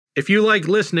If you like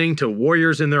listening to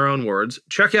Warriors in Their Own Words,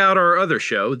 check out our other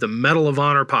show, the Medal of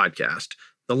Honor podcast.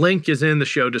 The link is in the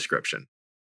show description.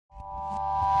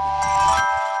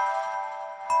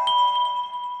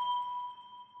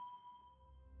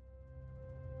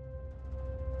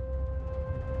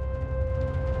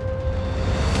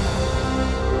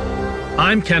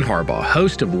 I'm Ken Harbaugh,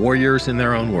 host of Warriors in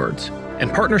Their Own Words. In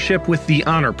partnership with the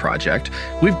Honor Project,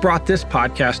 we've brought this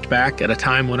podcast back at a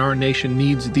time when our nation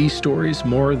needs these stories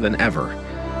more than ever.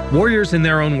 Warriors in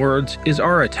Their Own Words is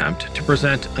our attempt to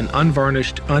present an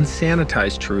unvarnished,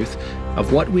 unsanitized truth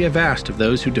of what we have asked of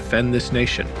those who defend this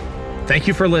nation. Thank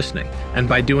you for listening, and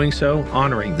by doing so,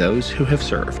 honoring those who have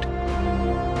served.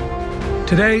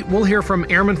 Today, we'll hear from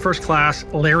Airman First Class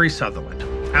Larry Sutherland.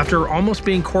 After almost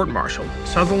being court-martialed,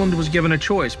 Sutherland was given a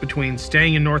choice between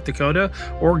staying in North Dakota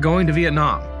or going to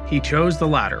Vietnam. He chose the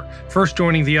latter, first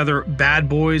joining the other bad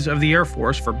boys of the Air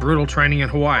Force for brutal training in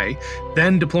Hawaii,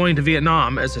 then deploying to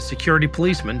Vietnam as a security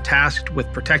policeman tasked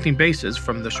with protecting bases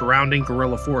from the surrounding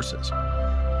guerrilla forces.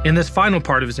 In this final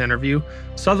part of his interview,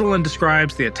 Sutherland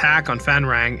describes the attack on Phan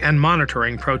and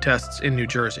monitoring protests in New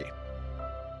Jersey.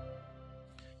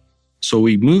 So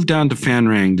we moved down to Phan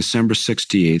Rang December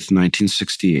 68th,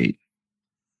 1968.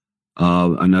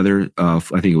 Another, I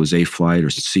think it was A flight or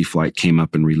C flight, came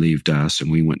up and relieved us,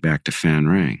 and we went back to Phan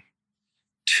Rang.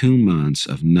 2 months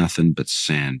of nothing but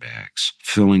sandbags,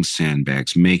 filling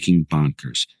sandbags, making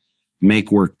bunkers,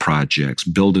 make work projects,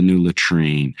 build a new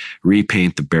latrine,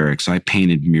 repaint the barracks. I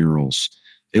painted murals.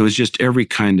 It was just every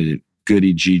kind of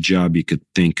goody-gee job you could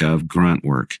think of, grunt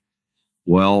work.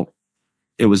 Well,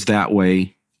 it was that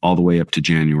way all the way up to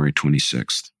January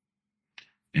 26th.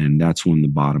 And that's when the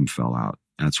bottom fell out.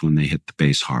 That's when they hit the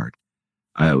base hard.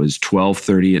 It was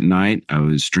 12:30 at night. I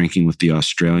was drinking with the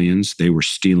Australians. They were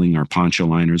stealing our poncho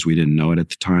liners. We didn't know it at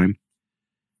the time.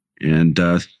 And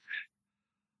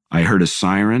I heard a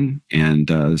siren, and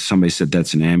somebody said,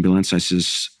 "That's an ambulance." I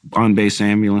says, "On-base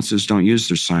ambulances don't use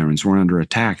their sirens. We're under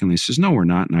attack." And they says, "No, we're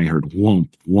not." And I heard whoomp,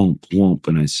 whoomp, whoomp.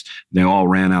 And they all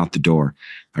ran out the door.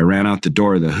 I ran out the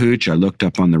door of the hooch. I looked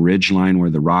up on the ridge line where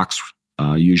the rocks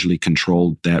usually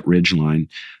controlled that ridge line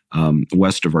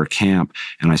west of our camp,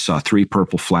 and I saw 3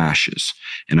 purple flashes.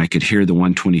 And I could hear the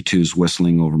 122s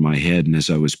whistling over my head. And as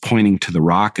I was pointing to the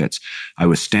rockets, I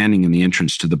was standing in the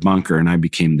entrance to the bunker, and I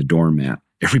became the doormat.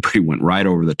 Everybody went right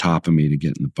over the top of me to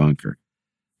get in the bunker.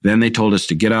 Then they told us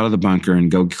to get out of the bunker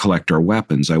and go collect our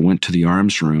weapons. I went to the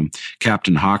arms room.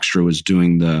 Captain Hawkstra was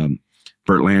doing the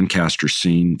Burt Lancaster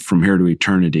scene, From Here to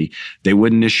Eternity. They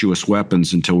wouldn't issue us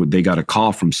weapons until they got a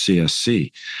call from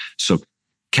CSC. So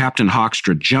Captain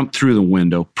Hawkstra jumped through the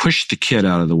window, pushed the kid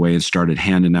out of the way, and started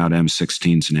handing out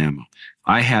M16s and ammo.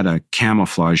 I had a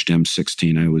camouflaged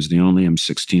M16. I was the only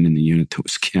M16 in the unit that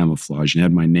was camouflaged and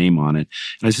had my name on it.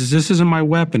 And I says, "This isn't my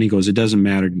weapon." He goes, "It doesn't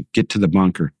matter. Get to the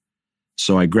bunker."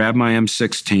 So I grabbed my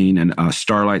M16 and a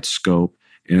Starlight scope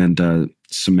and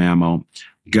some ammo.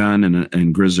 Gun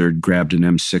and Grizzard grabbed an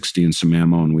M60 and some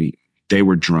ammo, and they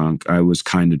were drunk. I was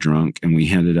kind of drunk, and we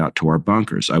headed out to our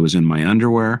bunkers. I was in my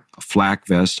underwear, a flak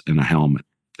vest, and a helmet.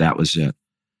 That was it.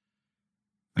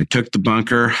 I took the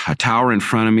bunker. A tower in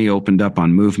front of me opened up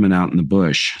on movement out in the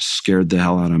bush. Scared the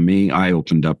hell out of me. I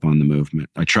opened up on the movement.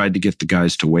 I tried to get the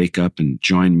guys to wake up and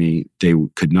join me. They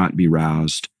could not be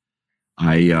roused.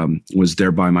 I was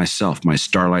there by myself. My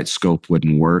Starlight scope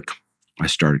wouldn't work. I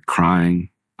started crying.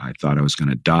 I thought I was going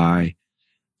to die.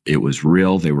 It was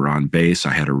real. They were on base.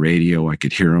 I had a radio. I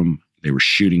could hear them. They were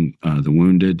shooting the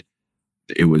wounded.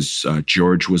 It was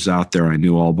George was out there. I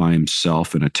knew all by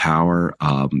himself in a tower.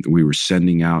 We were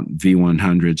sending out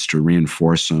V-100s to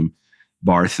reinforce them.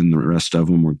 Barth and the rest of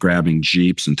them were grabbing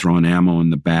Jeeps and throwing ammo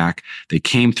in the back. They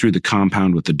came through the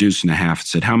compound with a deuce and a half and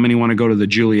said, "How many want to go to the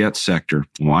Juliet sector?"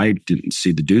 Well, I didn't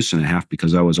see the deuce and a half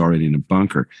because I was already in a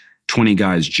bunker. 20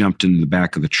 guys jumped into the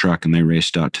back of the truck and they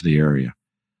raced out to the area.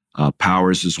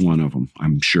 Powers is one of them.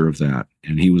 I'm sure of that.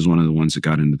 And he was one of the ones that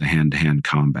got into the hand-to-hand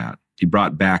combat. He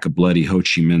brought back a bloody Ho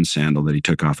Chi Minh sandal that he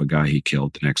took off a guy he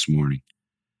killed the next morning.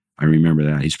 I remember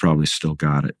that. He's probably still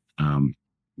got it.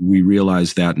 We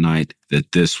realized that night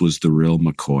that this was the real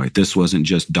McCoy. This wasn't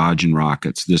just dodging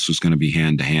rockets. This was going to be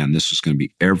hand-to-hand. This was going to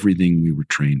be everything we were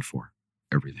trained for,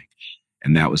 everything.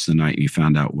 And that was the night you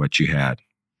found out what you had.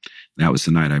 That was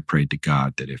the night I prayed to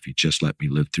God that if he just let me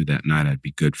live through that night, I'd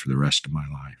be good for the rest of my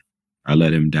life. I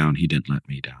let him down. He didn't let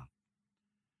me down.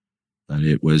 But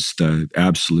it was the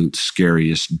absolute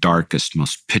scariest, darkest,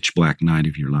 most pitch black night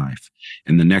of your life.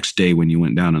 And the next day when you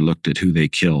went down and looked at who they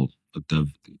killed,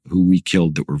 who we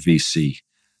killed that were VC,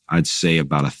 I'd say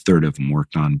about a third of them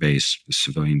worked on base, the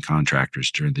civilian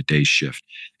contractors during the day shift.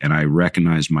 And I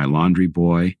recognized my laundry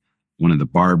boy, one of the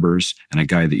barbers, and a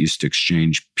guy that used to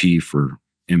exchange P for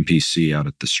MPC out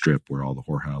at the strip where all the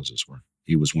whorehouses were.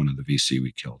 He was one of the VC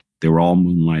we killed. They were all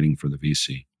moonlighting for the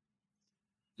VC.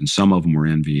 And some of them were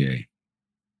NVA.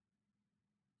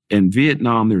 In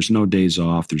Vietnam, there's no days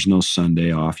off. There's no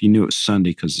Sunday off. You knew it was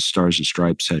Sunday because the Stars and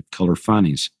Stripes had color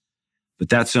funnies. But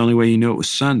that's the only way you knew it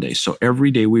was Sunday. So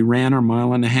every day we ran our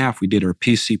mile and a half. We did our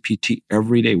PCPT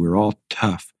every day. We were all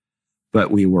tough.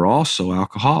 But we were also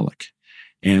alcoholic.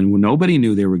 And nobody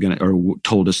knew they were going to, or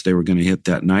told us they were going to hit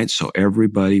that night. So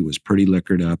everybody was pretty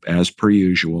liquored up as per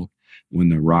usual when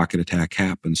the rocket attack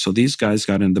happened. So these guys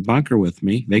got in the bunker with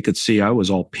me. They could see I was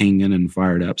all pinging and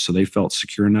fired up. So they felt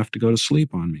secure enough to go to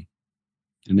sleep on me.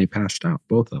 And they passed out,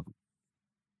 both of them.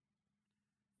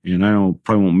 And I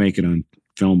probably won't make it on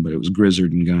film, but it was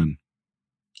Grizzard and Gun.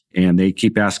 And they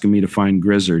keep asking me to find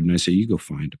Grizzard. And I say, you go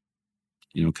find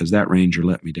him, because that Ranger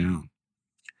let me down.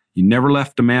 You never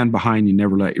left a man behind. You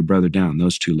never let your brother down.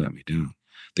 Those two let me down.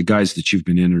 The guys that you've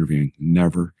been interviewing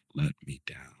never let me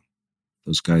down.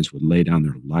 Those guys would lay down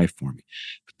their life for me.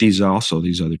 But these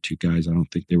other two guys, I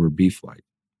don't think they were B-Flight.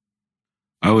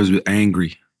 I was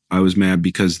angry. I was mad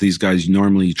because these guys,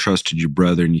 normally you trusted your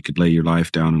brother and you could lay your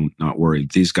life down and not worry.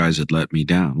 These guys had let me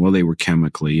down. Well, they were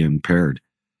chemically impaired.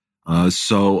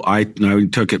 So I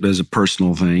took it as a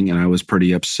personal thing, and I was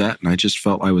pretty upset, and I just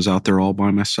felt I was out there all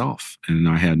by myself, and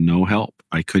I had no help.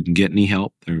 I couldn't get any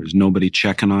help. There was nobody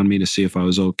checking on me to see if I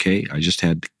was okay. I just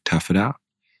had to tough it out.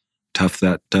 Tough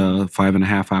that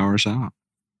 5.5 hours out.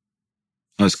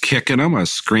 I was kicking them. I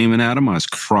was screaming at them. I was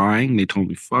crying. They told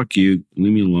me, fuck you,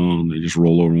 leave me alone. They just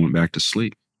rolled over and went back to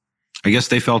sleep. I guess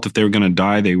they felt if they were going to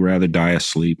die, they'd rather die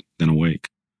asleep than awake.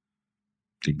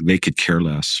 They could care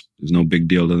less. There's no big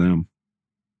deal to them.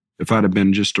 If I'd have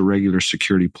been just a regular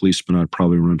security policeman, I'd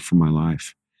probably run for my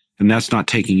life. And that's not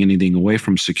taking anything away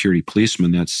from security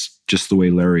policemen. That's just the way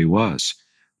Larry was.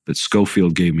 But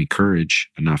Schofield gave me courage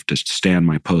enough to stand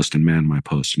my post and man my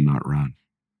post and not run.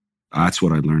 That's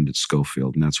what I learned at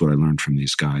Schofield, and that's what I learned from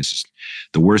these guys.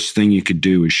 The worst thing you could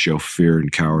do is show fear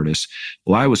and cowardice.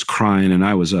 Well, I was crying and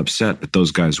I was upset, but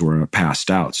those guys were passed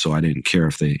out, so I didn't care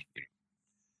if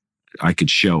I could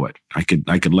show it. I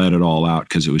could let it all out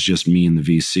because it was just me and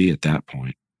the VC at that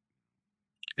point.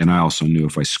 And I also knew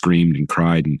if I screamed and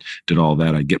cried and did all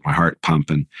that, I'd get my heart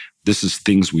pumping. This is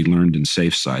things we learned in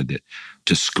Safe Side, that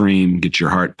to scream, get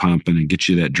your heart pumping and get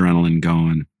you that adrenaline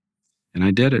going. And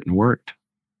I did it and it worked.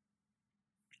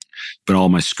 But all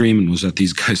my screaming was at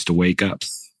these guys to wake up.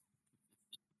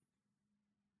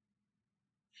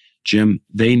 Jim,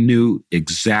 they knew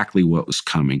exactly what was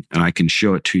coming, and I can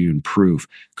show it to you and prove.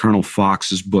 Colonel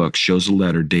Fox's book shows a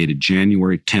letter dated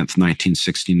January 10th,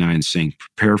 1969, saying,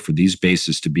 prepare for these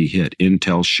bases to be hit.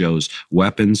 Intel shows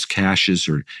weapons caches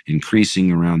are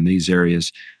increasing around these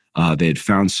areas. They had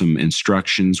found some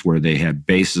instructions where they had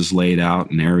bases laid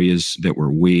out in areas that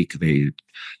were weak. They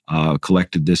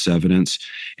collected this evidence,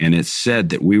 and it said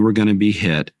that we were going to be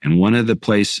hit. And one of the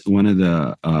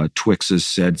Twixes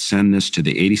said, send this to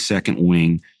the 82nd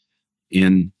Wing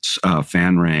in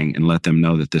Phan Rang and let them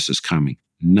know that this is coming.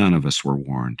 None of us were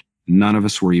warned. None of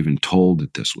us were even told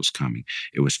that this was coming.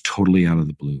 It was totally out of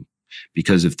the blue.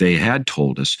 Because if they had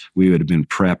told us, we would have been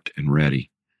prepped and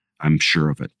ready. I'm sure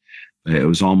of it. It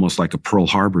was almost like a Pearl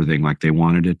Harbor thing, like they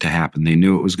wanted it to happen. They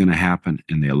knew it was going to happen,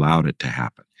 and they allowed it to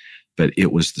happen. But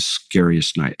it was the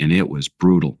scariest night, and it was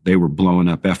brutal. They were blowing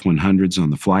up F-100s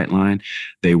on the flight line.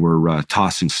 They were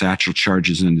tossing satchel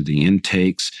charges into the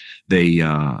intakes. They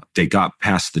got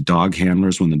past the dog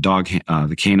handlers. When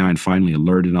the canine finally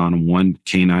alerted on them, one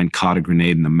canine caught a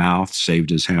grenade in the mouth,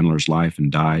 saved his handler's life,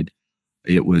 and died.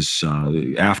 It was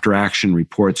after-action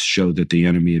reports showed that the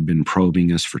enemy had been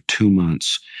probing us for 2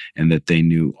 months and that they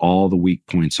knew all the weak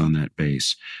points on that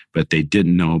base, but they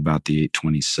didn't know about the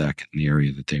 822nd and the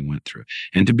area that they went through.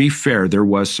 And to be fair, there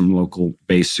was some local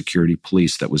base security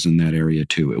police that was in that area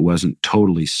too. It wasn't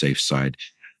totally Safe Side,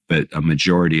 but a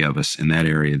majority of us in that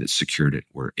area that secured it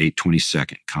were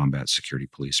 822nd combat security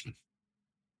policemen.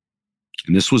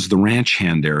 And this was the ranch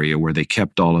hand area where they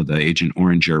kept all of the Agent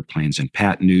Orange airplanes. And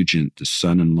Pat Nugent, the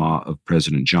son-in-law of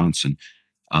President Johnson,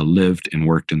 lived and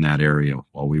worked in that area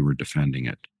while we were defending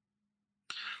it.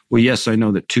 Well, yes, I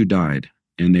know that 2 died,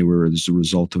 and they were as a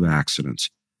result of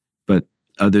accidents. But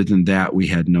other than that, we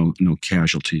had no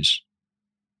casualties.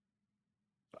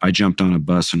 I jumped on a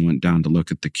bus and went down to look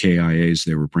at the KIAs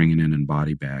they were bringing in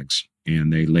body bags.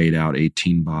 And they laid out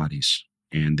 18 bodies,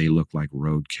 and they looked like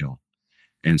roadkill.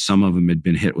 And some of them had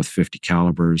been hit with 50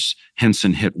 calibers.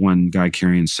 Henson hit one guy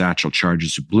carrying satchel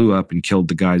charges who blew up and killed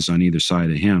the guys on either side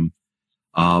of him.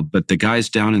 But the guys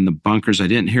down in the bunkers, I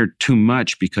didn't hear too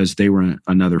much because they were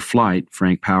another flight.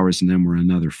 Frank Powers and them were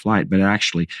another flight. But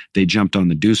actually, they jumped on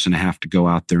the deuce and a half to go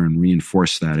out there and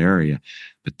reinforce that area.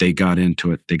 But they got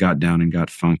into it. They got down and got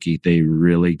funky. They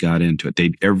really got into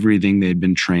it. Everything they'd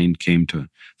been trained came to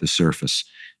the surface.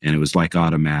 And it was like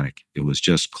automatic. It was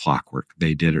just clockwork.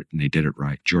 They did it, and they did it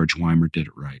right. George Weimer did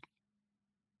it right.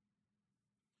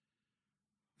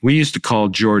 We used to call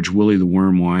George Willie the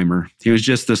Worm Weimer. He was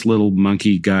just this little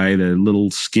monkey guy, the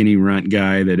little skinny runt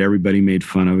guy that everybody made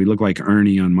fun of. He looked like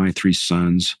Ernie on My Three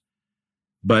Sons.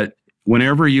 But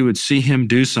whenever you would see him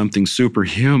do something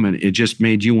superhuman, it just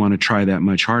made you want to try that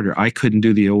much harder. I couldn't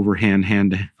do the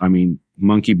overhand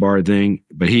monkey bar thing,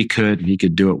 but he could, and he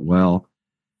could do it well.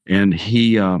 And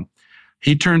he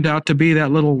turned out to be,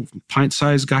 that little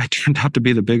pint-sized guy turned out to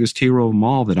be the biggest hero of them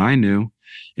all that I knew.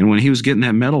 And when he was getting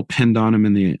that medal pinned on him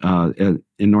in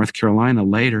North Carolina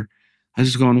later, I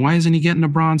was going, why isn't he getting a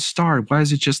Bronze Star? Why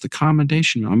is it just the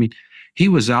commendation? I mean, he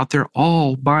was out there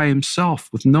all by himself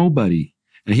with nobody.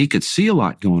 And he could see a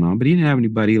lot going on, but he didn't have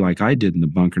anybody like I did in the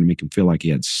bunker to make him feel like he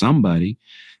had somebody.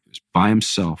 He was by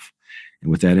himself. And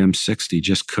with that M60,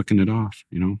 just cooking it off,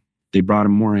 They brought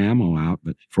him more ammo out,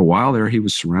 but for a while there, he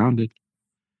was surrounded.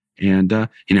 And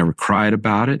he never cried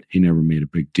about it. He never made a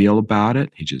big deal about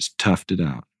it. He just toughed it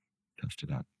out.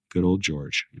 Good old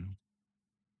George.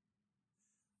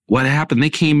 What happened?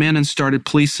 They came in and started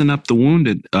policing up the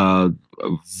wounded.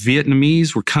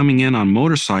 Vietnamese were coming in on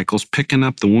motorcycles, picking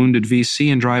up the wounded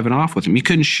VC and driving off with them. You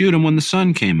couldn't shoot them when the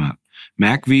sun came up.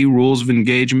 MACV rules of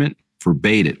engagement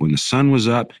forbade it. When the sun was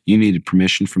up, you needed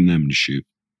permission from them to shoot.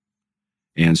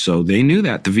 And so they knew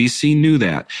that. The VC knew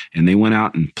that. And they went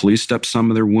out and policed up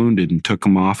some of their wounded and took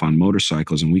them off on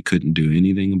motorcycles, and we couldn't do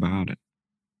anything about it.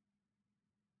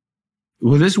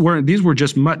 Well, these were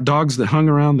just mutt dogs that hung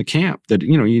around the camp that,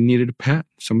 you needed a pet.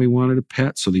 Somebody wanted a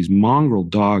pet. So these mongrel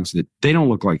dogs that they don't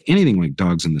look like anything like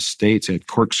dogs in the States. They had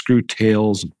corkscrew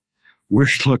tails,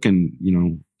 weird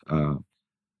looking,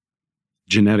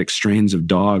 genetic strains of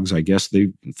dogs. I guess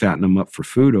they fatten them up for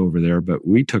food over there, but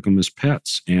we took them as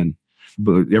pets.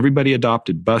 But everybody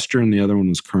adopted Buster, and the other one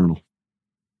was Colonel.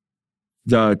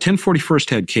 The 1041st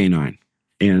had canine,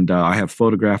 and I have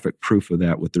photographic proof of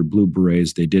that with their blue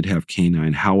berets. They did have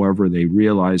canine. However, they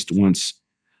realized once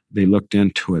they looked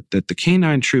into it that the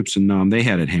canine troops in Nam, they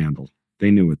had it handled. They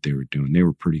knew what they were doing. They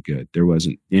were pretty good. There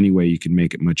wasn't any way you could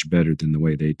make it much better than the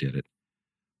way they did it.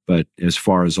 But as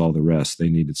far as all the rest, they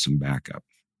needed some backup.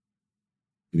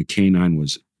 The canine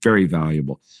was very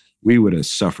valuable. We would have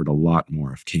suffered a lot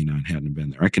more if canine hadn't been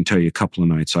there. I can tell you a couple of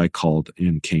nights I called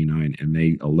in canine and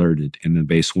they alerted, and the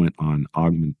base went on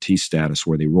augmentee status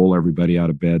where they roll everybody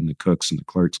out of bed and the cooks and the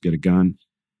clerks get a gun.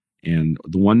 And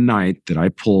the one night that I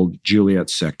pulled Juliet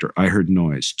sector, I heard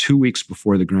noise 2 weeks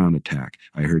before the ground attack.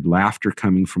 I heard laughter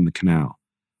coming from the canal.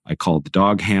 I called the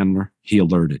dog handler. He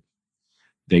alerted.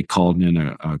 They called in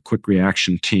a quick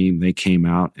reaction team. They came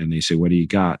out and they said, what do you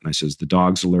got? And I says, the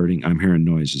dog's alerting. I'm hearing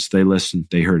noises. They listened.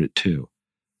 They heard it too.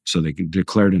 So they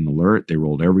declared an alert. They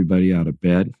rolled everybody out of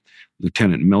bed.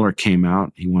 Lieutenant Miller came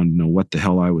out. He wanted to know what the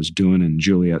hell I was doing in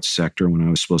Juliet sector when I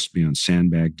was supposed to be on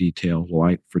sandbag detail.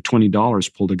 Well, I, for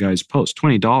 $20, pulled a guy's post.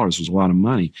 $20 was a lot of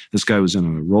money. This guy was in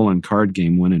a rolling card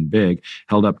game, winning big,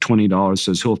 held up $20,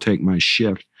 says he'll take my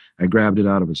shift. I grabbed it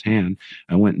out of his hand.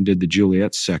 I went and did the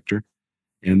Juliet sector.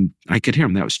 And I could hear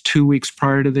him. That was 2 weeks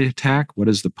prior to the attack. What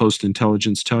does the post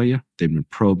intelligence tell you? They've been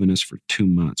probing us for 2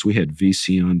 months. We had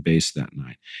VC on base that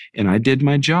night. And I did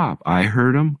my job. I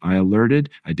heard them. I alerted.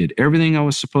 I did everything I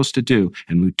was supposed to do.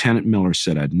 And Lieutenant Miller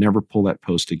said I'd never pull that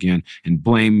post again and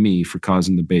blame me for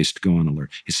causing the base to go on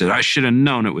alert. He said, I should have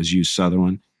known it was you,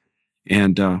 Sutherland.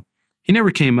 And he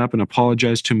never came up and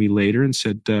apologized to me later and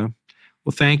said, well,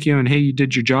 thank you. And hey, you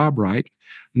did your job right.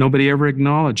 Nobody ever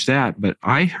acknowledged that, but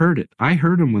I heard it. I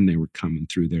heard them when they were coming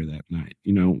through there that night,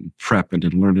 prepping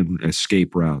and learning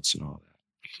escape routes and all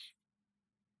that.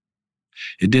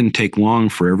 It didn't take long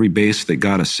for every base that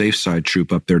got a safe side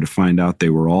troop up there to find out they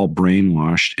were all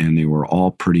brainwashed and they were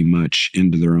all pretty much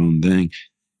into their own thing.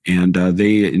 And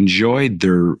they enjoyed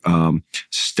their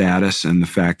status and the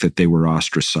fact that they were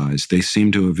ostracized. They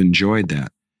seemed to have enjoyed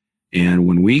that. And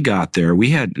when we got there,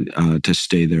 we had to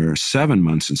stay there 7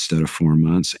 months instead of 4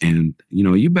 months. And,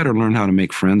 you better learn how to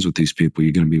make friends with these people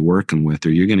you're going to be working with,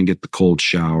 or you're going to get the cold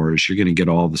showers. You're going to get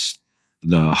all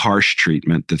the harsh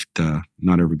treatment that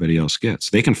not everybody else gets.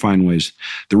 They can find ways.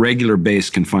 The regular base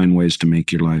can find ways to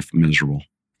make your life miserable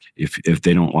if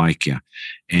they don't like you.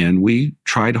 And we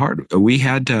tried hard. We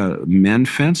had to mend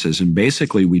fences. And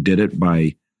basically we did it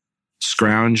by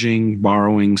scrounging,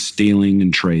 borrowing, stealing,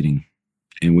 and trading.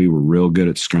 And we were real good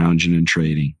at scrounging and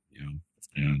trading.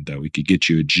 And we could get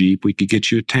you a Jeep. We could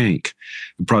get you a tank.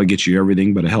 We'd probably get you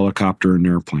everything but a helicopter and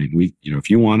an airplane. If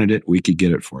you wanted it, we could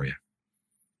get it for you.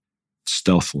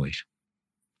 Stealthily.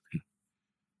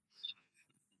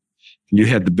 You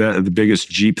had the biggest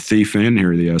Jeep thief in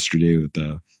here yesterday with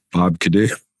Bob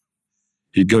Cadieux.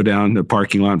 He'd go down the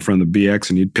parking lot in front of the BX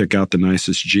and he'd pick out the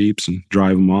nicest Jeeps and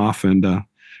drive them off and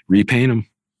repaint them.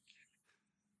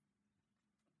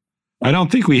 I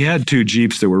don't think we had 2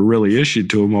 Jeeps that were really issued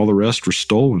to him. All the rest were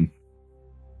stolen.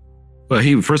 But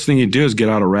first thing he'd do is get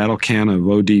out a rattle can of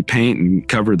OD paint and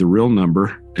cover the real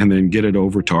number and then get it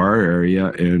over to our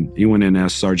area. And he went in and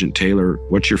asked Sergeant Taylor,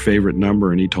 "What's your favorite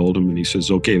number?" And he told him, and he says,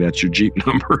 "Okay, that's your Jeep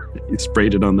number." He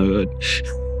sprayed it on the hood.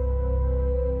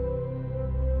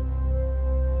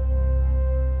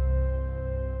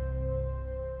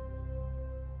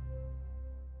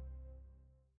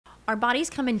 Our bodies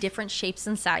come in different shapes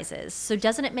and sizes, so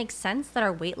doesn't it make sense that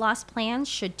our weight loss plans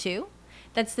should too?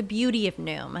 That's the beauty of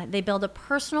Noom. They build a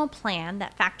personal plan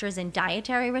that factors in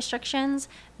dietary restrictions,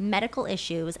 medical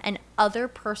issues, and other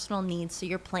personal needs so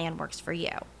your plan works for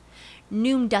you.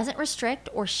 Noom doesn't restrict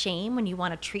or shame when you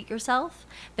want to treat yourself.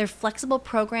 Their flexible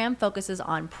program focuses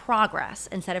on progress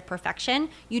instead of perfection.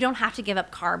 You don't have to give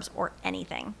up carbs or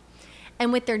anything.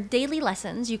 And with their daily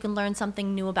lessons, you can learn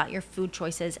something new about your food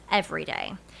choices every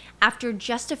day. After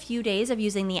just a few days of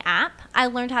using the app, I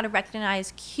learned how to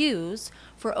recognize cues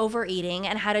for overeating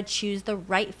and how to choose the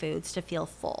right foods to feel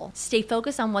full. Stay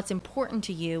focused on what's important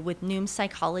to you with Noom's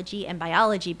psychology and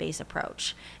biology-based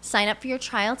approach. Sign up for your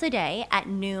trial today at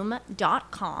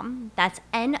Noom.com. That's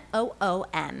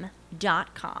Noom.com.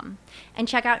 And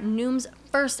check out Noom's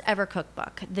first ever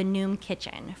cookbook, The Noom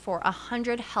Kitchen, for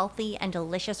 100 healthy and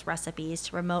delicious recipes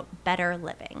to promote better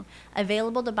living.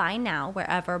 Available to buy now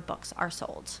wherever books are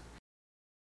sold.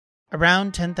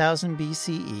 Around 10,000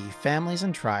 BCE, families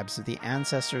and tribes of the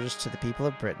ancestors to the people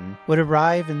of Britain would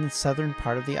arrive in the southern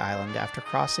part of the island after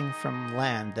crossing from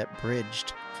land that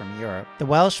bridged from Europe. The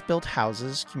Welsh built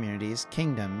houses, communities,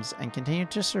 kingdoms, and continued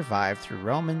to survive through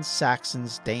Romans,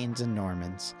 Saxons, Danes, and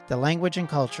Normans. The language and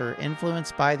culture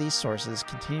influenced by these sources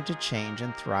continued to change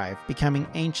and thrive, becoming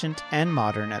ancient and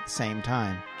modern at the same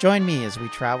time. Join me as we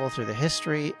travel through the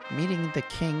history, meeting the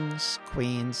kings,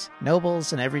 queens,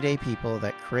 nobles, and everyday people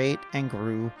that create and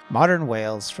grew modern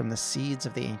Wales from the seeds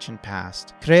of the ancient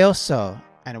past. Croeso,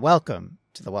 and welcome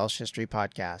to the Welsh History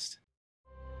Podcast.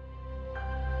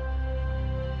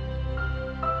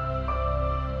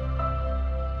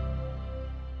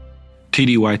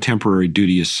 TDY, temporary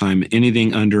duty assignment,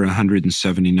 anything under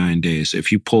 179 days. If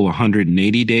you pull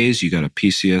 180 days, you got a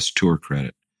PCS tour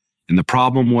credit. And the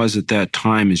problem was at that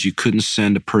time is you couldn't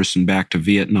send a person back to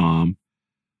Vietnam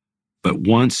but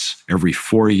once every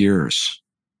 4 years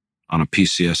on a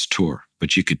PCS tour.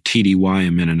 But you could TDY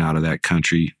them in and out of that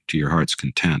country to your heart's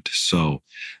content. So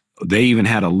they even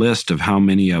had a list of how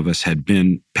many of us had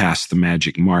been past the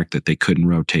magic mark that they couldn't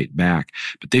rotate back.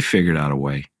 But they figured out a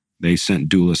way. They sent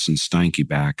Dulles and Steinke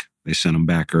back. They sent them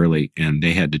back early, and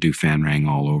they had to do Phan Rang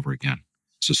all over again.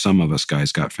 So some of us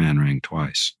guys got Phan Rang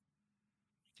twice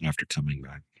after coming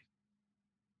back.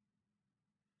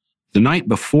 The night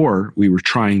before we were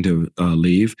trying to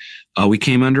leave, we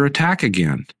came under attack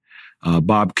again.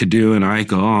 Bob Cadieux and I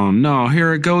go, "Oh no,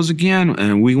 here it goes again."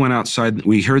 And we went outside.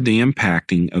 We heard the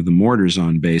impacting of the mortars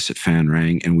on base at Phan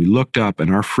Rang, and we looked up,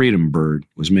 and our Freedom Bird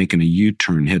was making a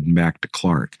U-turn heading back to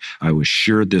Clark. I was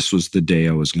sure this was the day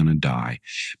I was going to die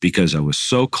because I was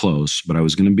so close, but I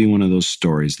was going to be one of those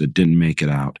stories that didn't make it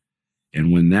out.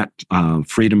 And when that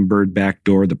Freedom Bird back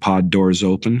door, the pod doors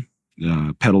open,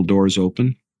 pedal doors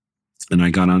open, and I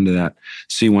got onto that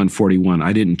C-141.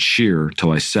 I didn't cheer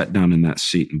till I sat down in that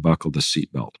seat and buckled the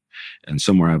seatbelt. And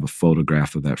somewhere I have a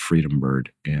photograph of that Freedom Bird.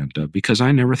 And because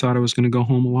I never thought I was going to go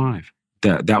home alive.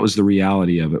 That was the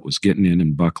reality of it, was getting in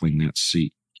and buckling that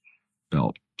seat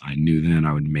belt. I knew then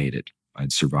I would made it.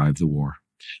 I'd survived the war.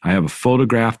 I have a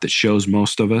photograph that shows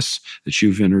most of us that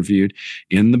you've interviewed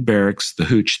in the barracks, the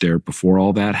hooch there, before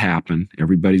all that happened.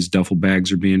 Everybody's duffel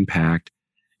bags are being packed.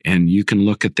 And you can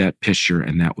look at that picture,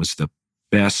 and that was the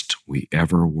best we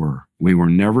ever were. We were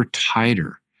never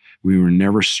tighter. We were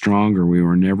never stronger. We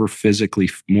were never physically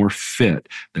more fit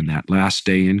than that last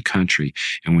day in country.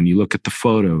 And when you look at the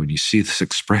photo and you see the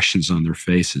expressions on their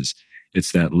faces,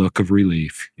 it's that look of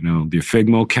relief. You know, the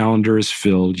Figmo calendar is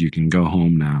filled. You can go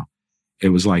home now. It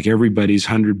was like everybody's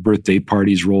 100 birthday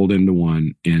parties rolled into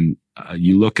one. And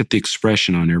you look at the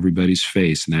expression on everybody's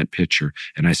face in that picture,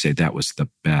 and I say that was the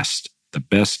best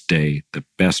day, the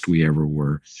best we ever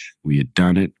were. We had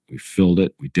done it. We filled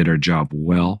it. We did our job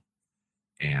well.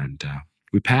 And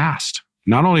we passed.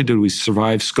 Not only did we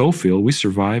survive Schofield, we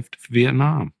survived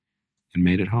Vietnam. and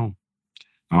made it home,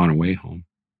 on our way home.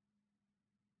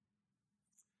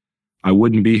 I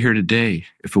wouldn't be here today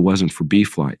if it wasn't for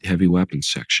B-Flight, Heavy Weapons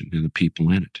Section, and the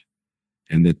people in it.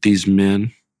 And that these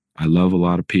men, I love a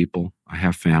lot of people, I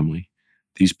have family.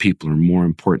 These people are more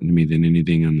important to me than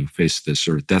anything on the face of this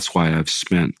earth. That's why I've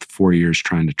spent 4 years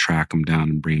trying to track them down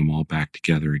and bring them all back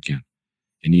together again.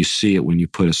 And you see it when you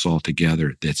put us all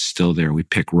together. That's still there. We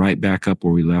pick right back up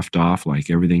where we left off, like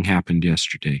everything happened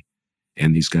yesterday.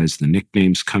 And these guys, the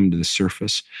nicknames come to the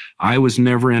surface. I was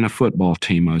never in a football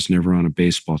team. I was never on a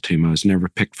baseball team. I was never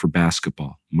picked for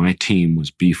basketball. My team was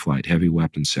B-Flight, Heavy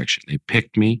Weapons Section. They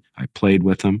picked me. I played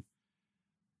with them.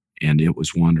 And it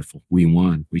was wonderful. We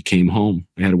won. We came home.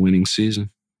 We had a winning season.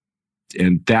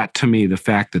 And that, to me, the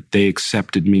fact that they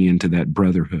accepted me into that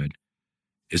brotherhood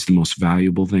is the most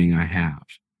valuable thing I have.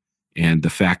 And the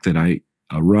fact that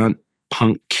a runt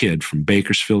punk kid from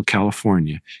Bakersfield,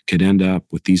 California, could end up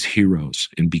with these heroes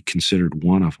and be considered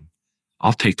one of them,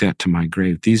 I'll take that to my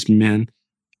grave. These men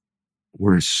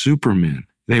were supermen.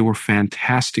 They were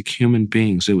fantastic human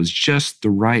beings. It was just the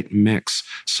right mix.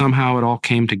 Somehow it all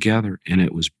came together, and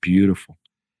it was beautiful.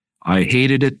 I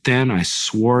hated it then. I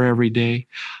swore every day.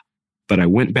 But I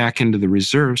went back into the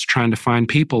reserves trying to find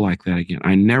people like that again.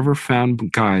 I never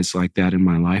found guys like that in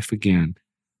my life again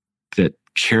that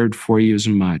cared for you as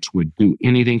much, would do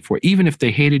anything for you. Even if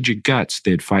they hated your guts,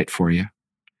 they'd fight for you.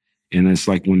 And it's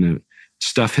like when the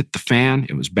stuff hit the fan,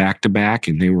 it was back to back,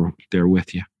 and they were there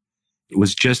with you. It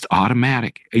was just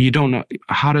automatic. You don't know,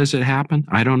 how does it happen?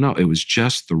 I don't know. It was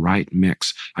just the right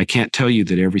mix. I can't tell you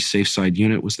that every safe side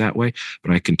unit was that way,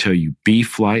 but I can tell you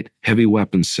B-Flight, Heavy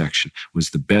Weapons Section, was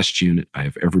the best unit I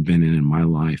have ever been in my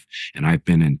life. And I've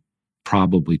been in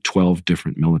probably 12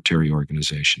 different military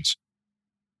organizations.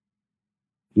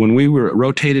 When we were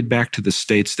rotated back to the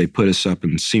States, they put us up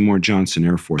in Seymour Johnson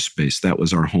Air Force Base. That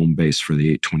was our home base for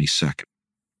the 822nd.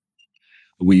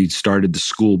 We started the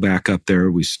school back up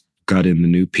there. We got in the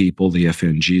new people. The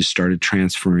FNGs started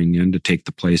transferring in to take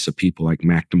the place of people like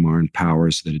McNamara and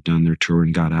Powers that had done their tour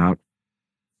and got out.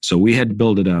 So we had to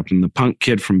build it up. And the punk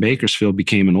kid from Bakersfield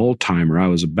became an old-timer. I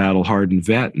was a battle-hardened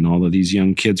vet, and all of these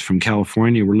young kids from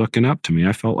California were looking up to me.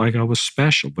 I felt like I was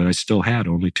special, but I still had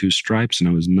only 2 stripes, and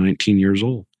I was 19 years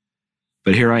old.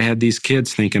 But here I had these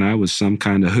kids thinking I was some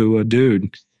kind of hooah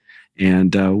dude.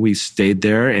 And we stayed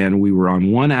there, and we were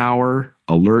on 1 hour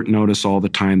alert notice all the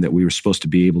time that we were supposed to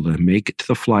be able to make it to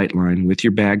the flight line with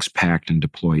your bags packed and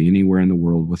deploy anywhere in the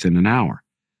world within an hour.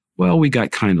 Well, we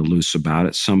got kind of loose about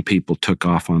it. Some people took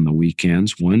off on the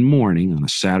weekends. One morning, on a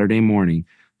Saturday morning,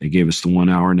 they gave us the 1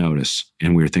 hour notice.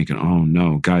 And we were thinking, oh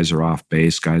no, guys are off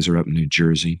base. Guys are up in New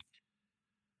Jersey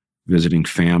visiting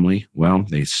family. Well,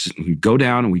 we go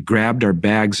down and we grabbed our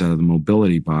bags out of the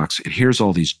mobility box. And here's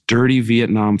all these dirty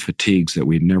Vietnam fatigues that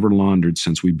we'd never laundered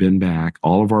since we'd been back.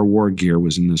 All of our war gear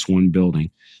was in this one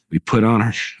building. We put on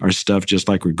our stuff just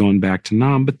like we're going back to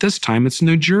Nam, but this time it's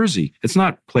New Jersey. It's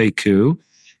not Pleiku.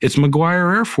 It's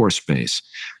McGuire Air Force Base.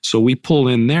 So we pull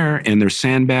in there, and they're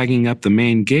sandbagging up the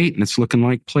main gate, and it's looking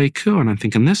like Pleiku. And I'm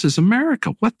thinking, this is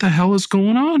America. What the hell is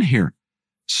going on here?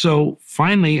 So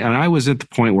finally, and I was at the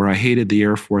point where I hated the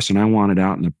Air Force, and I wanted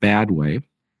out in a bad way.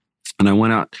 And I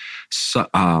went out,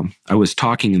 I was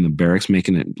talking in the barracks,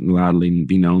 making it loudly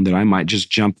be known that I might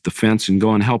just jump the fence and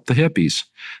go and help the hippies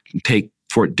and take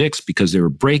Fort Dix, because they were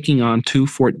breaking onto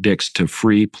Fort Dix to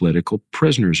free political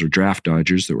prisoners or draft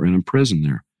dodgers that were in a prison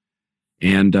there.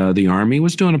 And the Army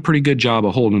was doing a pretty good job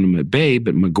of holding them at bay,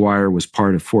 but McGuire was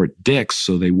part of Fort Dix,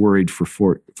 so they worried for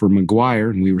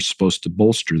McGuire, and we were supposed to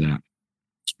bolster that.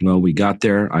 Well, we got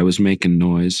there. I was making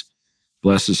noise.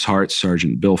 Bless his heart,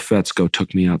 Sergeant Bill Fetzko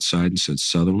took me outside and said,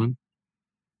 Sutherland,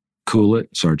 cool it.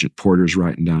 Sergeant Porter's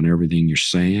writing down everything you're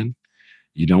saying.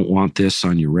 You don't want this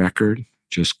on your record.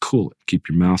 Just cool it. Keep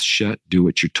your mouth shut. Do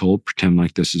what you're told. Pretend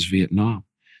like this is Vietnam.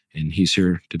 And he's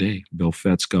here today, Bill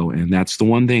Fetzko. And that's the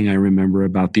one thing I remember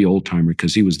about the old-timer,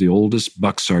 because he was the oldest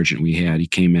buck sergeant we had. He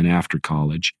came in after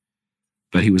college.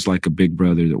 But he was like a big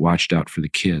brother that watched out for the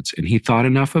kids. And he thought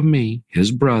enough of me,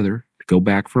 his brother, to go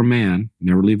back for a man,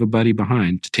 never leave a buddy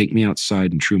behind, to take me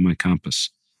outside and true my compass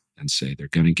and say, they're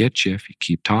going to get you if you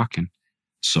keep talking.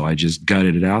 So I just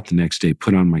gutted it out the next day,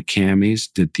 put on my camis,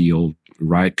 did the old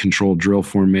riot control drill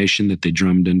formation that they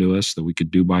drummed into us that we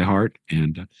could do by heart.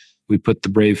 And we put the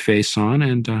brave face on,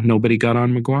 and nobody got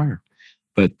on McGuire.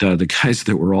 But the guys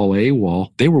that were all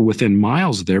AWOL, they were within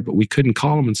miles there, but we couldn't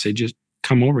call them and say, just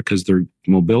come over, because their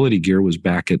mobility gear was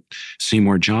back at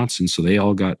Seymour Johnson. So they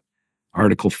all got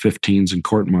Article 15s and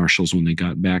court martials when they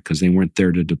got back, because they weren't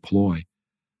there to deploy.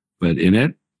 But in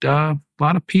it, a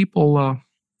lot of people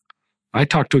I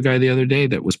talked to a guy the other day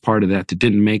that was part of that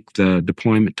didn't make the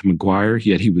deployment to McGuire,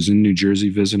 yet he was in New Jersey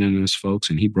visiting his folks,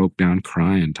 and he broke down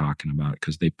crying talking about it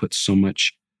because they put so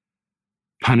much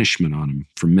punishment on him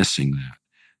for missing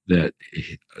that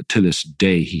to this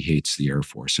day he hates the Air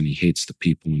Force, and he hates the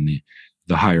people in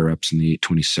the higher-ups in the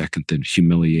 822nd that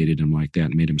humiliated him like that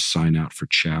and made him sign out for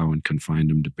chow and confined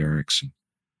him to barracks.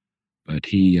 But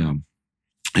he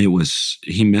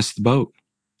missed the boat.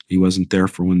 He wasn't there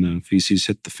for when the feces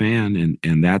hit the fan,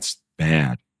 and that's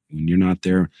bad. When you're not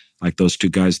there, like those two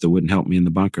guys that wouldn't help me in the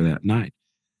bunker that night.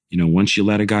 Once you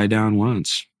let a guy down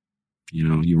once,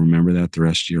 you remember that the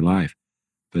rest of your life.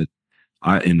 But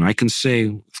I can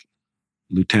say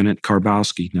Lieutenant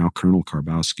Karbowski, now Colonel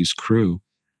Karbowski's crew,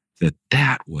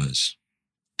 that was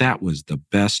the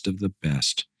best of the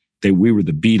best. We were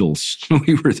the Beatles.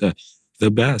 We were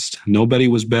the best. Nobody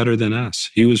was better than us.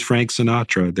 He was Frank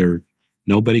Sinatra.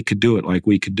 Nobody could do it like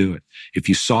we could do it. If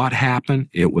you saw it happen,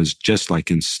 it was just like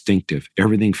instinctive.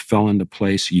 Everything fell into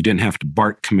place. You didn't have to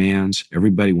bark commands.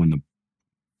 Everybody, when the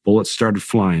bullets started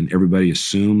flying, everybody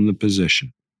assumed the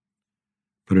position.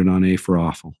 Put it on A for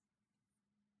awful.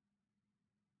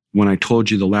 When I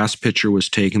told you the last picture was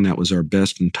taken, that was our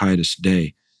best and tightest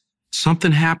day.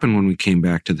 Something happened when we came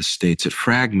back to the States. It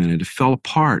fragmented. It fell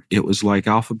apart. It was like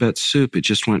alphabet soup. It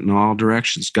just went in all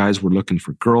directions. Guys were looking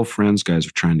for girlfriends. Guys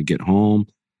were trying to get home.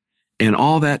 And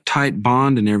all that tight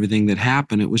bond and everything that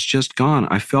happened, it was just gone.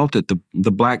 I felt it.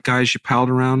 The black guys you palled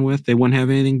around with, they wouldn't have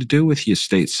anything to do with you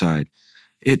stateside.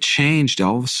 It changed.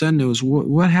 All of a sudden, it was,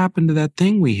 what happened to that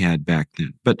thing we had back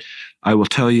then? But I will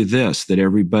tell you this, that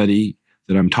everybody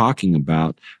that I'm talking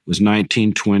about was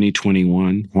 19, 20,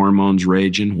 21, hormones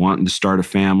raging, wanting to start a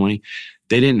family.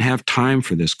 They didn't have time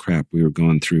for this crap we were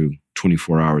going through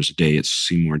 24 hours a day at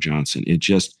Seymour Johnson.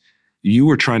 You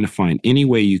were trying to find any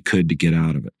way you could to get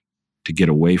out of it, to get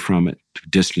away from it, to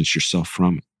distance yourself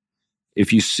from it.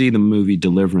 If you see the movie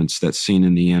Deliverance, that scene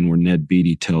in the end where Ned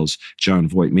Beatty tells John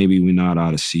Voight, maybe we not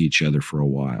ought to see each other for a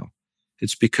while.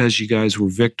 It's because you guys were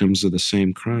victims of the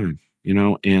same crime,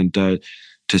 and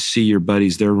to see your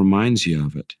buddies there reminds you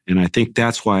of it. And I think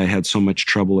that's why I had so much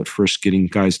trouble at first getting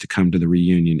guys to come to the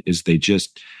reunion, is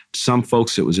some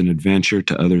folks it was an adventure,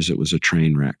 to others it was a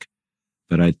train wreck.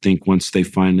 But I think once they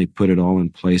finally put it all in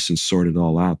place and sort it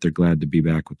all out, they're glad to be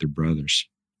back with their brothers.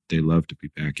 They love to be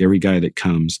back. Every guy that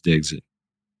comes digs it.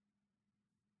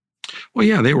 Well,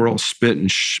 yeah, they were all spit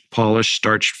and polished,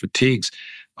 starched fatigues.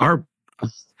 Our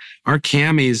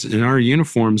camis and our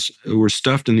uniforms were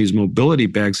stuffed in these mobility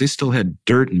bags. They still had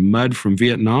dirt and mud from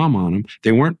Vietnam on them.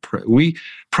 They weren't. We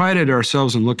prided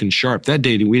ourselves in looking sharp. That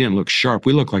day, we didn't look sharp.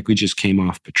 We looked like we just came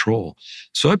off patrol.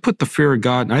 So I put the fear of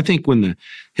God. And I think when the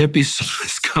hippies saw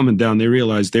us coming down, they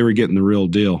realized they were getting the real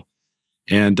deal.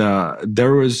 And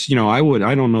there was,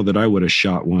 I don't know that I would have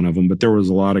shot one of them, but there was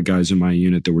a lot of guys in my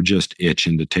unit that were just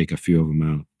itching to take a few of them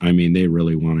out. I mean, they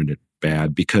really wanted it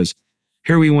bad, because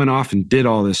here we went off and did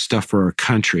all this stuff for our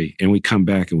country, and we come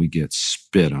back and we get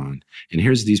spit on. And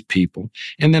here's these people.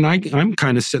 And then I'm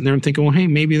kind of sitting there and thinking, well, hey,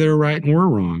 maybe they're right and we're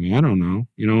wrong. I don't know.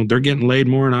 They're getting laid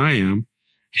more than I am.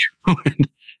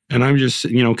 And I'm just,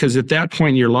 because at that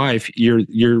point in your life,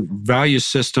 your value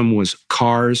system was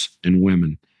cars and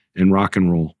women and rock and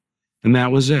roll. And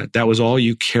that was it. That was all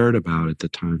you cared about at the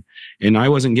time. And I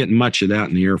wasn't getting much of that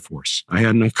in the Air Force. I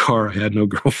had no car. I had no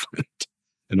girlfriend.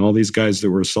 And all these guys that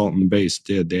were assaulting the base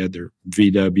did. They had their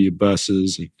VW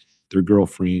buses and their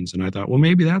girlfriends. And I thought, well,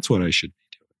 maybe that's what I should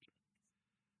be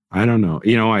doing. I don't know.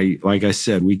 Like I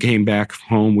said, we came back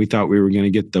home. We thought we were going to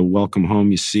get the welcome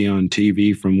home you see on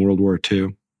TV from World War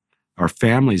II. Our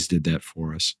families did that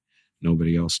for us.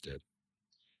 Nobody else did.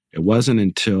 It wasn't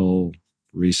until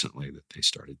recently that they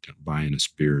started buying us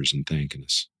beers and thanking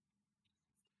us.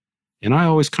 And I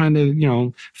always kind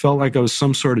of, felt like I was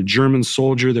some sort of German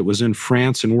soldier that was in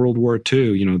France in World War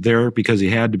II, there because he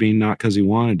had to be, not because he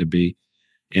wanted to be.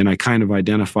 And I kind of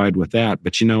identified with that.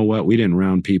 But you know what? We didn't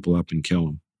round people up and kill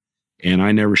them. And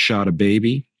I never shot a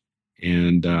baby.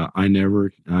 And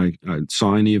I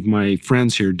saw any of my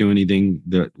friends here do anything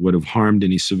that would have harmed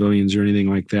any civilians or anything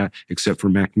like that, except for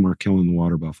McNamara killing the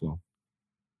water buffalo,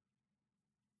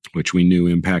 which we knew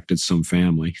impacted some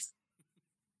family.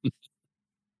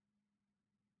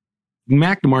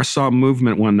 McNamara saw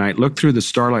movement one night, looked through the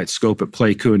starlight scope at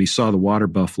Pleiku, and he saw the water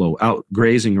buffalo out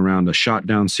grazing around a shot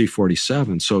down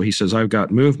C-47. So he says, I've got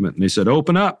movement. And they said,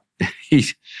 open up. He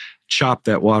chopped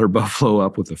that water buffalo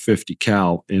up with a 50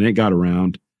 cal, and it got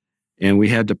around. And we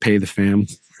had to pay the family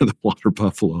for the water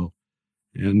buffalo.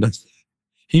 And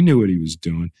he knew what he was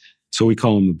doing. So we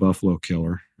call him the buffalo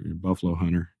killer, or buffalo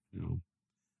hunter.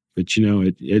 But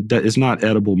it's not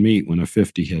edible meat when a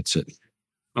 50 hits it.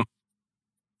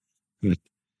 But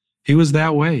he was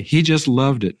that way. He just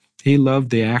loved it. He loved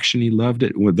the action. He loved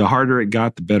it. The harder it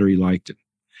got, the better he liked it.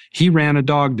 He ran a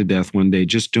dog to death one day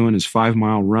just doing his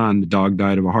 5-mile run. The dog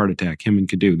died of a heart attack, him and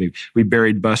Kadu. We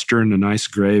buried Buster in a nice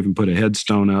grave and put a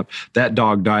headstone up. That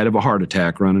dog died of a heart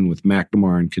attack running with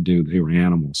McNamara and Kadu. They were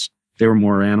animals. They were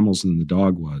more animals than the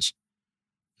dog was.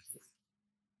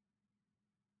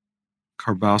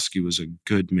 Karbowski was a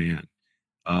good man.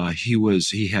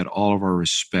 He had all of our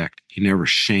respect. He never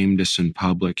shamed us in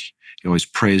public. He always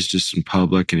praised us in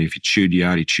public. And if he chewed you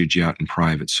out in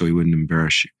private so he wouldn't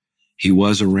embarrass you. He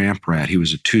was a ramp rat. He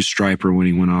was a 2-striper when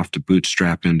he went off to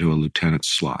bootstrap into a lieutenant's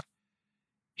slot.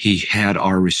 He had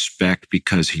our respect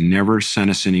because he never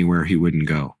sent us anywhere he wouldn't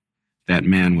go. That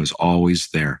man was always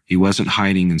there. He wasn't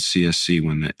hiding in CSC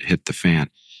when it hit the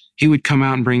fan. He would come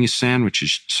out and bring you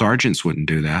sandwiches. Sergeants wouldn't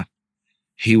do that.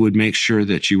 He would make sure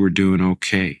that you were doing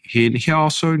okay. He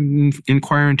also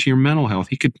inquire into your mental health.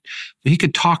 He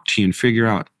could talk to you and figure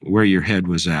out where your head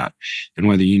was at and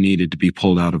whether you needed to be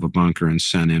pulled out of a bunker and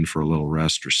sent in for a little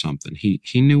rest or something. He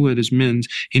knew what his men.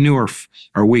 He knew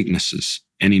our weaknesses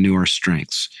and he knew our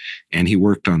strengths, and he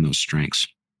worked on those strengths.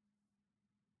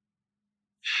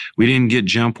 We didn't get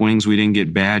jump wings. We didn't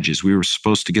get badges. We were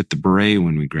supposed to get the beret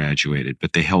when we graduated,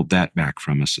 but they held that back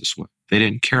from us as well. They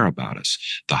didn't care about us,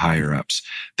 the higher ups.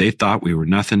 They thought we were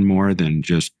nothing more than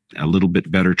just a little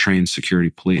bit better trained security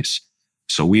police.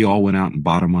 So we all went out and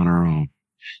bought them on our own.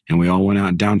 And we all went out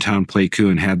in downtown Pleiku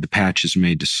and had the patches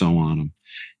made to sew on them.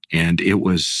 And it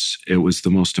was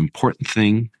the most important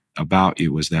thing about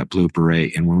you was that blue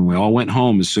beret. And when we all went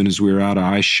home, as soon as we were out of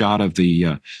eye shot of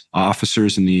the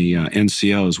officers and the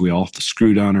NCOs, we all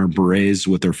screwed on our berets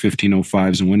with our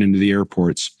 1505s and went into the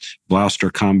airports, bloused our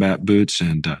combat boots,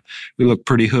 and we looked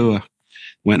pretty hua.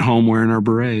 Went home wearing our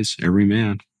berets, every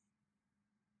man.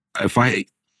 I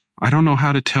don't know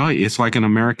how to tell you. It's like an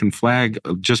American flag,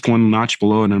 just one notch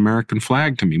below an American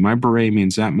flag to me. My beret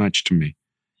means that much to me.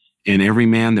 And every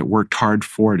man that worked hard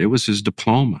for it, it was his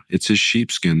diploma. It's his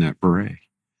sheepskin, that beret.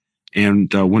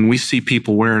 And when we see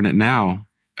people wearing it now,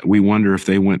 we wonder if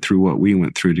they went through what we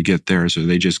went through to get theirs, or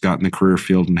they just got in the career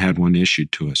field and had one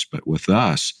issued to us. But with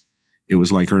us, it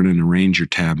was like earning a Ranger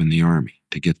tab in the Army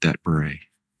to get that beret.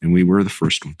 And we were the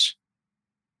first ones.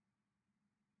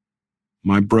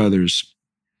 My brothers,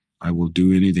 I will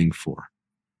do anything for.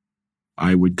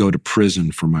 I would go to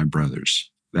prison for my brothers.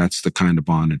 That's the kind of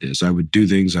bond it is. I would do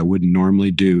things I wouldn't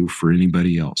normally do for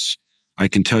anybody else. I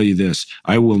can tell you this,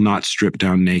 I will not strip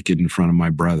down naked in front of my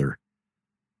brother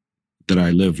that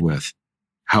I live with.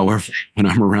 However, when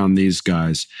I'm around these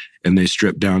guys and they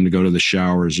strip down to go to the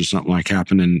showers or something like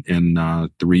happened in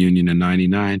the reunion in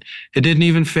 99, it didn't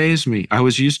even faze me. I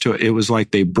was used to it. It was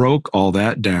like they broke all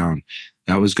that down.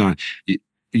 That was gone.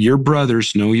 Your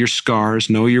brothers know your scars,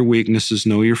 know your weaknesses,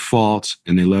 know your faults,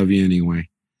 and they love you anyway.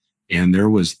 And there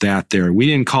was that there. We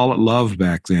didn't call it love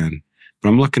back then, but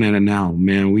I'm looking at it now.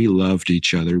 Man, we loved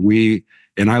each other.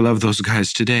 And I love those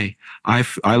guys today. I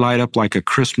light up like a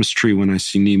Christmas tree when I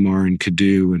see Neymar and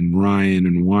Kadu and Ryan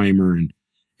and Weimer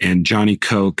and Johnny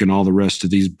Koch and all the rest of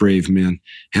these brave men.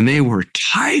 And they were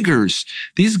tigers.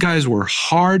 These guys were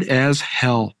hard as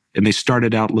hell. And they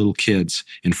started out little kids.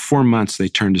 In 4 months, they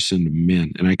turned us into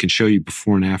men. And I can show you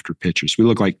before and after pictures. We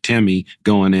look like Timmy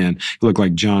going in. We look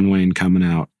like John Wayne coming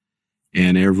out.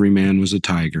 And every man was a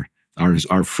tiger.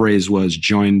 Our phrase was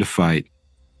join to fight.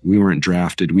 We weren't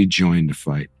drafted. We joined to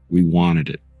fight. We wanted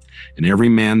it. And every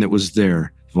man that was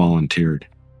there volunteered.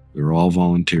 We were all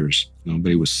volunteers.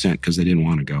 Nobody was sent because they didn't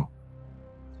want to go.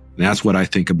 And that's what I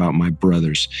think about my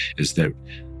brothers, is that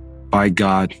by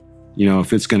God,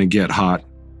 if it's going to get hot,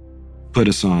 put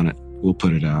us on it. We'll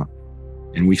put it out.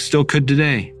 And we still could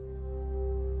today.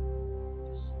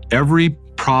 Every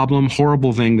problem,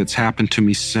 horrible thing that's happened to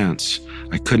me since,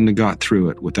 I couldn't have got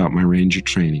through it without my Ranger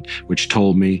training, which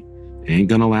told me it ain't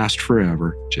gonna last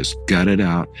forever. Just gut it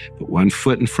out. Put one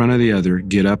foot in front of the other,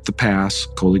 get up the pass,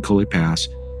 Koli Pass.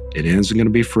 It isn't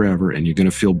gonna be forever, and you're gonna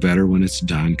feel better when it's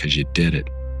done because you did it.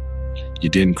 You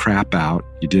didn't crap out.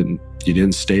 You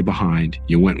didn't stay behind.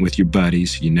 You went with your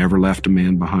buddies. You never left a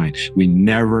man behind. We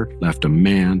never left a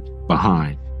man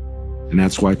behind. And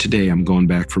that's why today I'm going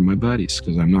back for my buddies,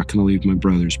 because I'm not going to leave my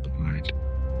brothers behind.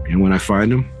 And when I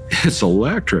find them, it's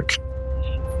electric.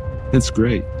 It's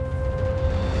great.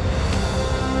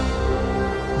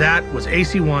 That was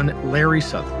AC1 Larry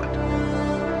Sutherland.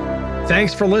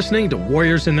 Thanks for listening to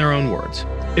Warriors in Their Own Words.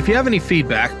 If you have any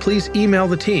feedback, please email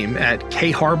the team at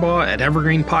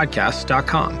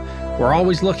kharbaugh@evergreenpodcasts.com. We're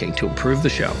always looking to improve the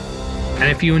show.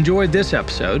 And if you enjoyed this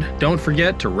episode, don't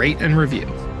forget to rate and review.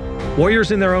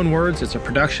 Warriors in Their Own Words is a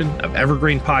production of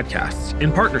Evergreen Podcasts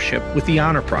in partnership with the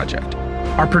Honor Project.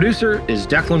 Our producer is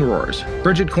Declan Roars.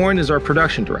 Bridget Coyne is our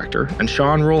production director, and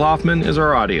Sean Rule-Hoffman is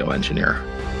our audio engineer.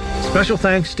 Special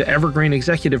thanks to Evergreen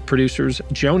executive producers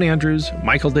Joan Andrews,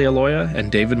 Michael DeAloia,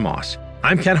 and David Moss.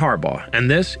 I'm Ken Harbaugh,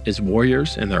 and this is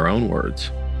Warriors in Their Own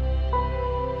Words.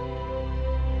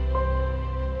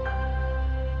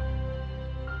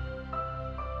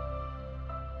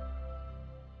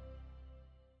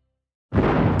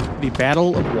 The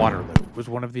Battle of Waterloo was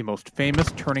one of the most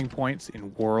famous turning points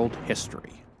in world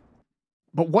history.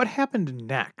 But what happened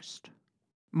next?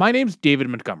 My name's David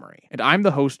Montgomery, and I'm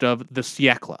the host of The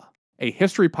Siècle, a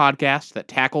history podcast that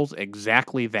tackles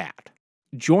exactly that.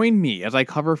 Join me as I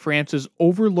cover France's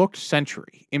overlooked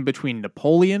century in between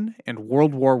Napoleon and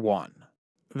World War I.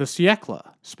 The Siècle,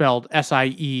 spelled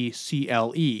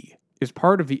S-I-E-C-L-E, is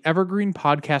part of the Evergreen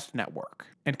Podcast Network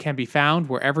and can be found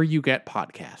wherever you get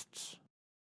podcasts.